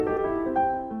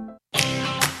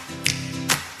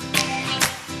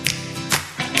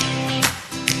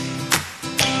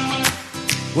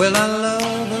Well, I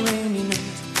love a rainy night.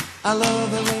 I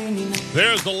love a rainy night.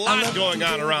 There's a lot going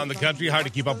on around the country. Hard to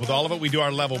keep up with all of it. We do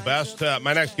our level best.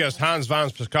 My next guest, Hans von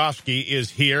Spakovsky, is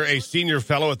here, a senior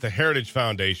fellow at the Heritage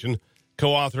Foundation,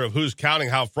 co-author of Who's Counting?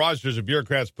 How Fraudsters and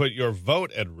Bureaucrats Put Your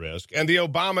Vote at Risk, and the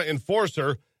Obama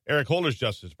enforcer, Eric Holder's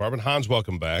Justice Department. Hans,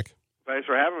 welcome back. Thanks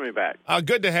for having me back.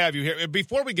 Good to have you here.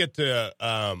 Before we get to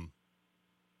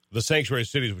the sanctuary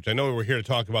cities, which I know we're here to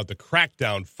talk about, the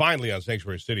crackdown finally on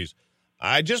sanctuary cities,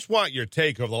 I just want your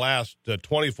take over the last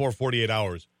 24, 48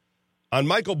 hours on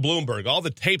Michael Bloomberg, all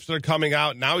the tapes that are coming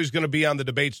out. Now he's going to be on the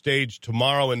debate stage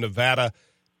tomorrow in Nevada,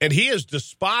 and he is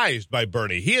despised by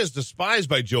Bernie. He is despised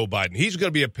by Joe Biden. He's going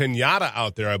to be a piñata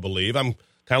out there, I believe. I'm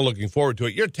kind of looking forward to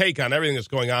it. Your take on everything that's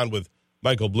going on with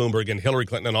Michael Bloomberg and Hillary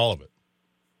Clinton and all of it.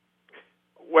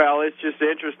 Well, it's just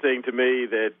interesting to me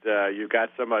that you've got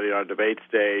somebody on a debate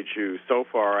stage who, so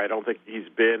far, I don't think he's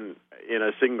been in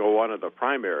a single one of the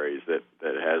primaries that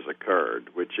has occurred,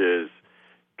 which is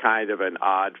kind of an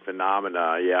odd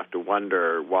phenomena. You have to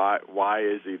wonder, why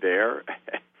is he there?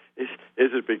 Is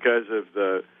it because of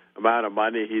the amount of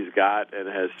money he's got and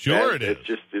has spent? Sure it is.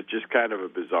 It's just kind of a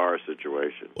bizarre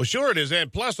situation. Well, sure it is.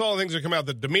 And plus all the things that come out,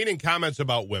 the demeaning comments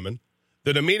about women,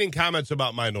 the demeaning comments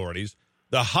about minorities,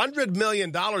 the $100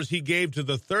 million he gave to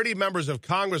the 30 members of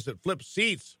Congress that flipped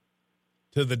seats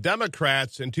to the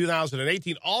Democrats in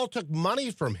 2018 all took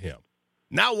money from him.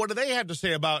 Now, what do they have to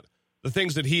say about the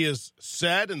things that he has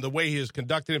said and the way he has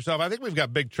conducted himself? I think we've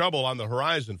got big trouble on the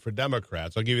horizon for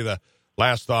Democrats. I'll give you the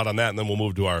last thought on that, and then we'll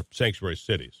move to our sanctuary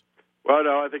cities. Well,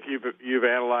 no, I think you've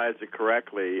analyzed it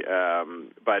correctly.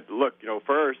 But look,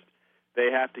 first, they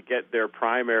have to get their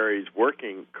primaries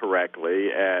working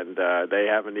correctly, and they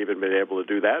haven't even been able to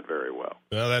do that very well.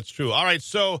 Well, that's true. All right,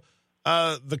 so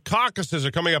the caucuses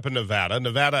are coming up in Nevada.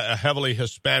 Nevada, a heavily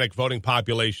Hispanic voting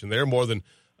population there, more than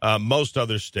most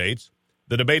other states.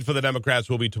 The debate for the Democrats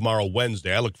will be tomorrow,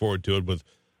 Wednesday. I look forward to it with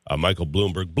Michael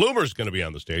Bloomberg. Bloomer's going to be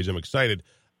on the stage. I'm excited.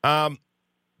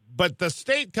 But the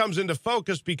state comes into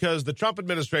focus because the Trump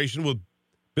administration, with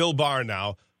Bill Barr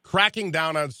now, cracking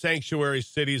down on sanctuary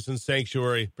cities and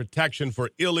sanctuary protection for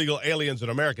illegal aliens in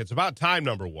America. It's about time,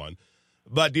 number one.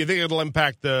 But do you think it'll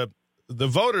impact the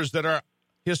voters that are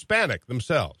Hispanic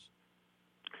themselves?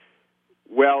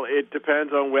 Well, it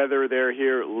depends on whether they're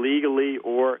here legally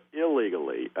or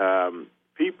illegally.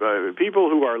 People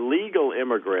who are legal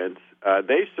immigrants,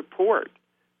 they support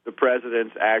the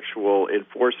president's actual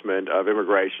enforcement of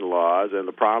immigration laws and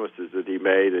the promises that he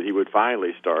made that he would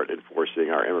finally start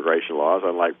enforcing our immigration laws,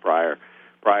 unlike prior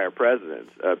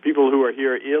presidents. People who are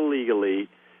here illegally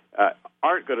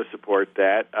aren't going to support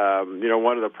that.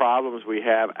 One of the problems we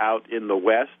have out in the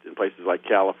West, in places like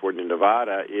California and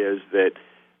Nevada, is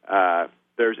that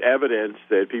there's evidence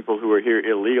that people who are here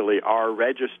illegally are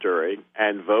registering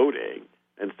and voting,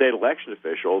 and state election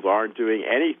officials aren't doing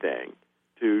anything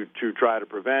to try to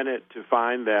prevent it, to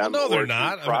find them, no, they're or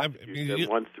not. to prosecute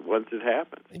them once it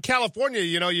happens. In California,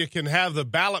 you can have the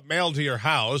ballot mailed to your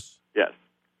house. Yes.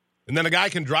 And then a guy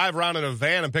can drive around in a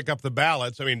van and pick up the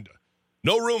ballots. I mean,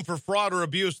 no room for fraud or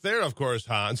abuse there, of course,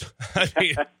 Hans. I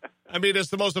mean, it's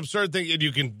the most absurd thing.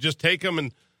 You can just take them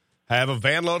and have a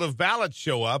van load of ballots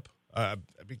show up.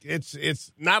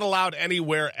 It's not allowed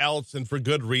anywhere else, and for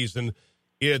good reason.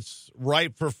 It's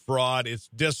ripe for fraud. It's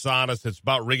dishonest. It's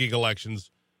about rigging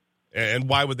elections. And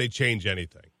why would they change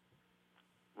anything?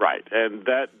 Right. And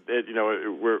that,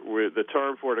 the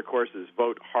term for it, of course, is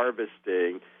vote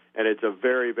harvesting. And it's a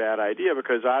very bad idea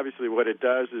because obviously what it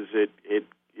does is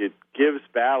it gives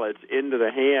ballots into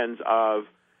the hands of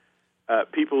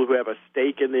people who have a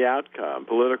stake in the outcome,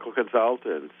 political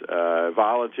consultants,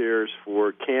 volunteers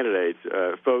for candidates,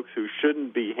 folks who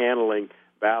shouldn't be handling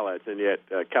ballots, and yet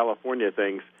California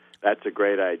thinks that's a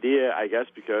great idea, I guess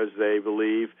because they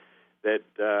believe that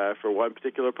for one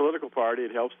particular political party,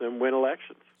 it helps them win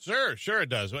elections. Sure it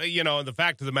does. Well, and the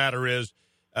fact of the matter is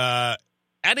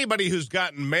anybody who's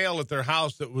gotten mail at their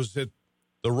house that was at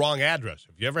the wrong address.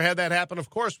 Have you ever had that happen?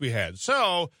 Of course we had.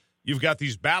 So you've got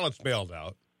these ballots mailed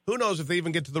out. Who knows if they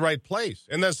even get to the right place?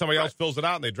 And then somebody else fills it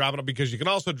out and they drop it off, because you can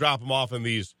also drop them off in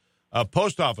these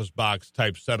post office box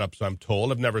type setups, I'm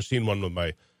told. I've never seen one with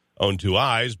my own two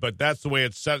eyes, but that's the way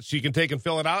it's set. So you can take and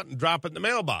fill it out and drop it in the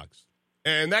mailbox.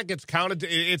 And that gets counted.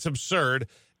 It's absurd.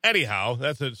 Anyhow,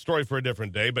 that's a story for a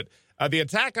different day. But the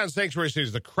attack on sanctuary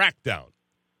cities, the crackdown,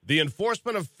 the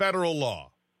enforcement of federal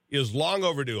law is long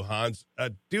overdue, Hans.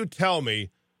 Do tell me,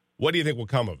 what do you think will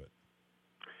come of it?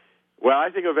 Well,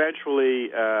 I think eventually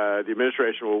the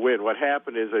administration will win. What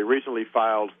happened is they recently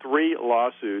filed 3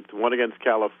 lawsuits, one against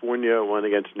California, one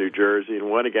against New Jersey,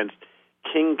 and one against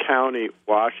King County,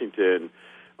 Washington,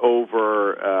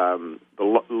 over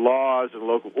the laws and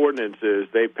local ordinances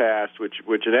they passed, which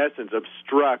in essence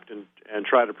obstruct and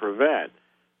try to prevent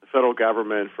the federal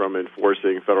government from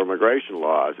enforcing federal immigration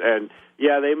laws. And,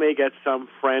 yeah, they may get some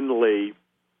friendly,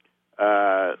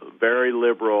 very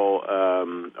liberal,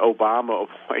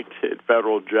 Obama-appointed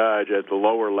federal judge at the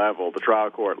lower level, the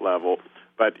trial court level,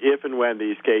 but if and when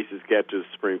these cases get to the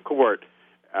Supreme Court,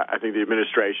 I think the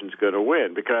administration's going to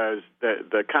win because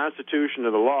the Constitution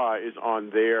and the law is on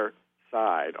their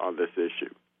side on this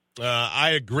issue.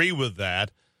 I agree with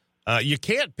that. You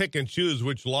can't pick and choose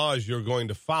which laws you're going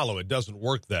to follow. It doesn't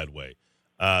work that way.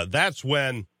 That's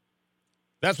when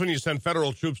you send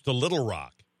federal troops to Little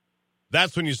Rock.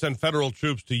 That's when you send federal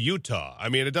troops to Utah. I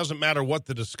mean, it doesn't matter what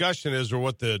the discussion is or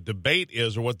what the debate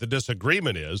is or what the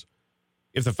disagreement is.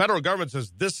 If the federal government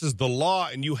says this is the law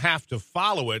and you have to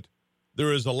follow it,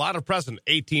 there is a lot of precedent.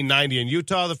 1890 in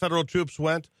Utah, the federal troops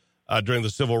went. During the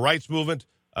Civil Rights Movement,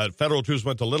 federal troops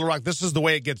went to Little Rock. This is the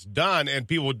way it gets done. And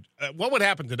people would, what would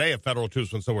happen today if federal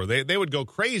troops went somewhere? They would go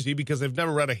crazy because they've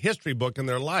never read a history book in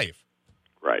their life.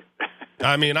 Right.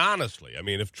 I mean, honestly. I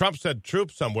mean, if Trump said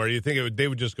troops somewhere, you think they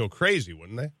would just go crazy,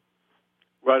 wouldn't they?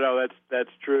 Well, no, that's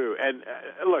true. And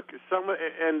look,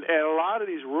 and a lot of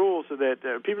these rules so that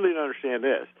people need to understand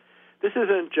this. This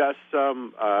isn't just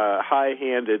some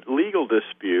high-handed legal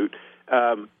dispute.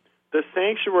 The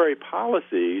sanctuary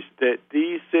policies that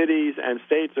these cities and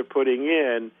states are putting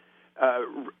in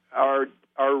are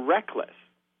reckless.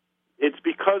 It's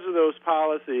because of those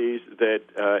policies that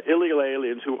illegal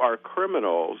aliens who are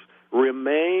criminals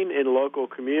remain in local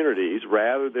communities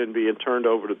rather than being turned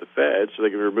over to the feds so they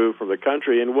can be removed from the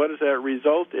country. And what does that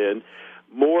result in?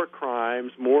 More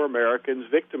crimes, more Americans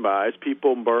victimized,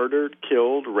 people murdered,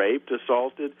 killed, raped,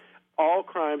 assaulted, all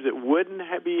crimes that wouldn't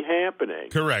be happening.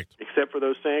 Correct. Except for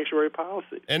those sanctuary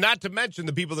policies. And not to mention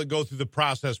the people that go through the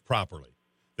process properly,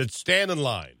 that stand in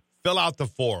line, fill out the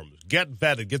forms, get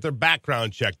vetted, get their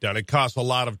background check done. It costs a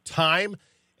lot of time.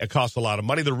 It costs a lot of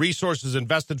money. The resources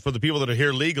invested for the people that are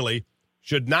here legally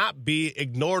should not be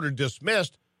ignored or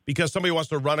dismissed because somebody wants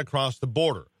to run across the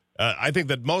border. I think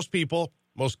that most people,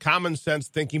 most common sense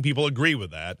thinking people agree with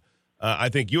that. I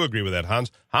think you agree with that, Hans.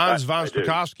 Hans von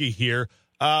Spakovsky here.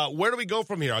 Where do we go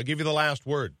from here? I'll give you the last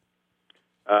word.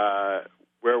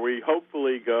 Where we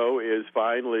hopefully go is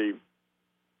finally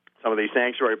some of these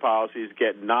sanctuary policies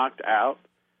get knocked out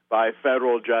by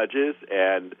federal judges,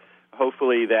 and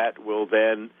hopefully that will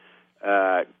then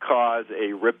cause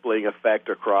a rippling effect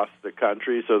across the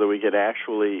country so that we can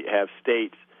actually have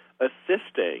states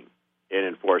assisting in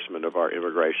enforcement of our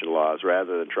immigration laws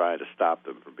rather than trying to stop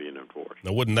them from being enforced.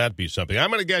 Now, wouldn't that be something? I'm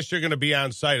going to guess you're going to be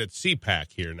on site at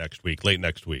CPAC here next week, late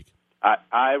next week.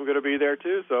 I'm going to be there,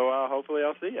 too, so hopefully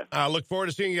I'll see you. I look forward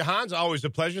to seeing you, Hans. Always a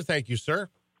pleasure. Thank you, sir.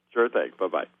 Sure thing.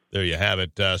 Bye-bye. There you have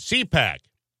it. CPAC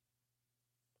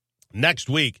next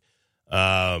week.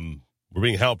 We're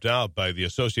being helped out by the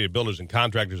Associated Builders and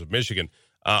Contractors of Michigan.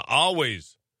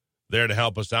 Always there to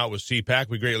help us out with CPAC.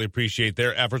 We greatly appreciate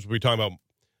their efforts. We'll be talking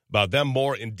about them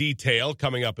more in detail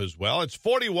coming up as well. It's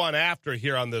 41 after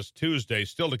here on this Tuesday.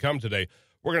 Still to come today,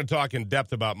 we're going to talk in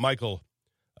depth about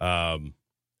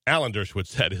Alan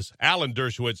Dershowitz, that is, Alan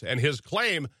Dershowitz, and his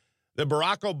claim that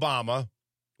Barack Obama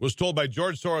was told by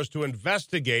George Soros to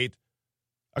investigate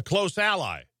a close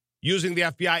ally using the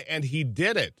FBI, and he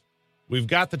did it. We've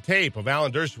got the tape of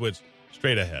Alan Dershowitz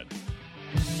straight ahead.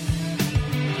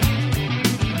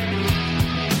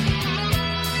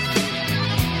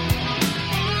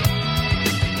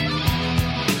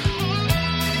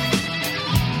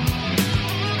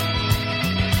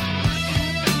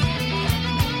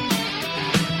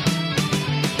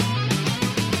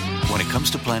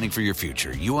 To planning for your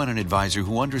future, you want an advisor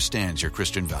who understands your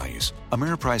Christian values.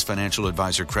 Ameriprise financial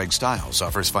advisor Craig Stiles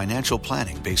offers financial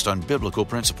planning based on biblical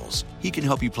principles. He can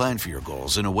help you plan for your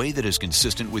goals in a way that is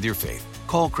consistent with your faith.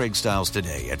 Call Craig Stiles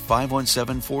today at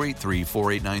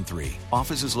 517-483-4893.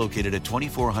 Office is located at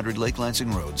 2400 Lake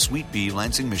Lansing Road, Suite B,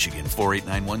 Lansing, Michigan,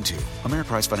 48912.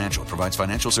 Ameriprise Financial provides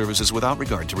financial services without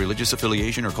regard to religious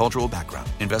affiliation or cultural background.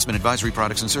 Investment advisory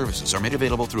products and services are made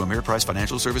available through Ameriprise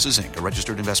Financial Services, Inc., a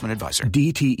registered investment advisor.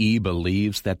 DTE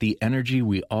believes that the energy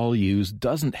we all use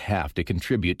doesn't have to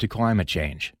contribute to climate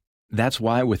change. That's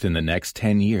why within the next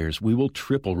 10 years, we will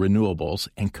triple renewables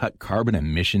and cut carbon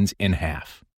emissions in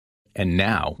half. And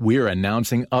now we're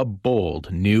announcing a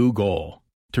bold new goal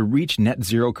to reach net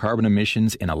zero carbon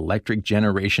emissions in electric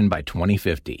generation by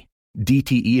 2050.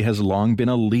 DTE has long been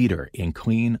a leader in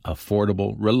clean,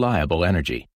 affordable, reliable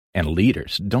energy. And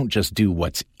leaders don't just do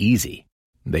what's easy.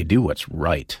 They do what's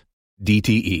right.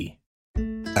 DTE.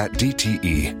 At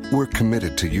DTE, we're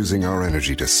committed to using our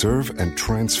energy to serve and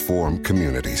transform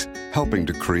communities, helping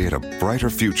to create a brighter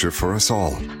future for us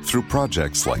all through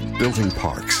projects like building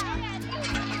parks,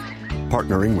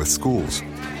 partnering with schools,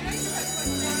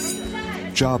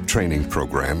 job training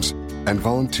programs, and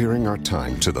volunteering our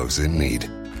time to those in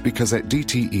need. Because at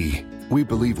DTE, we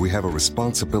believe we have a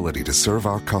responsibility to serve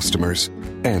our customers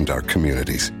and our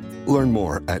communities. Learn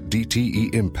more at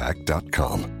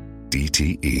dteimpact.com.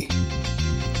 DTE.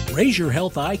 Raise your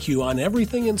health IQ on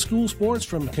everything in school sports,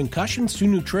 from concussions to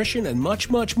nutrition and much,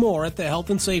 much more at the health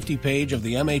and safety page of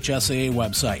the MHSAA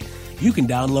website. You can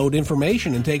download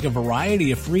information and take a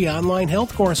variety of free online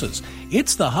health courses.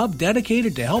 It's the hub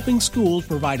dedicated to helping schools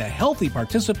provide a healthy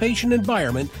participation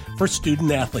environment for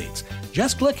student athletes.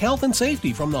 Just click Health and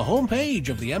Safety from the homepage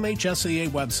of the MHSAA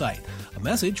website. A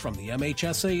message from the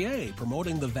MHSAA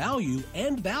promoting the value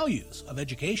and values of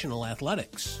educational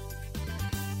athletics.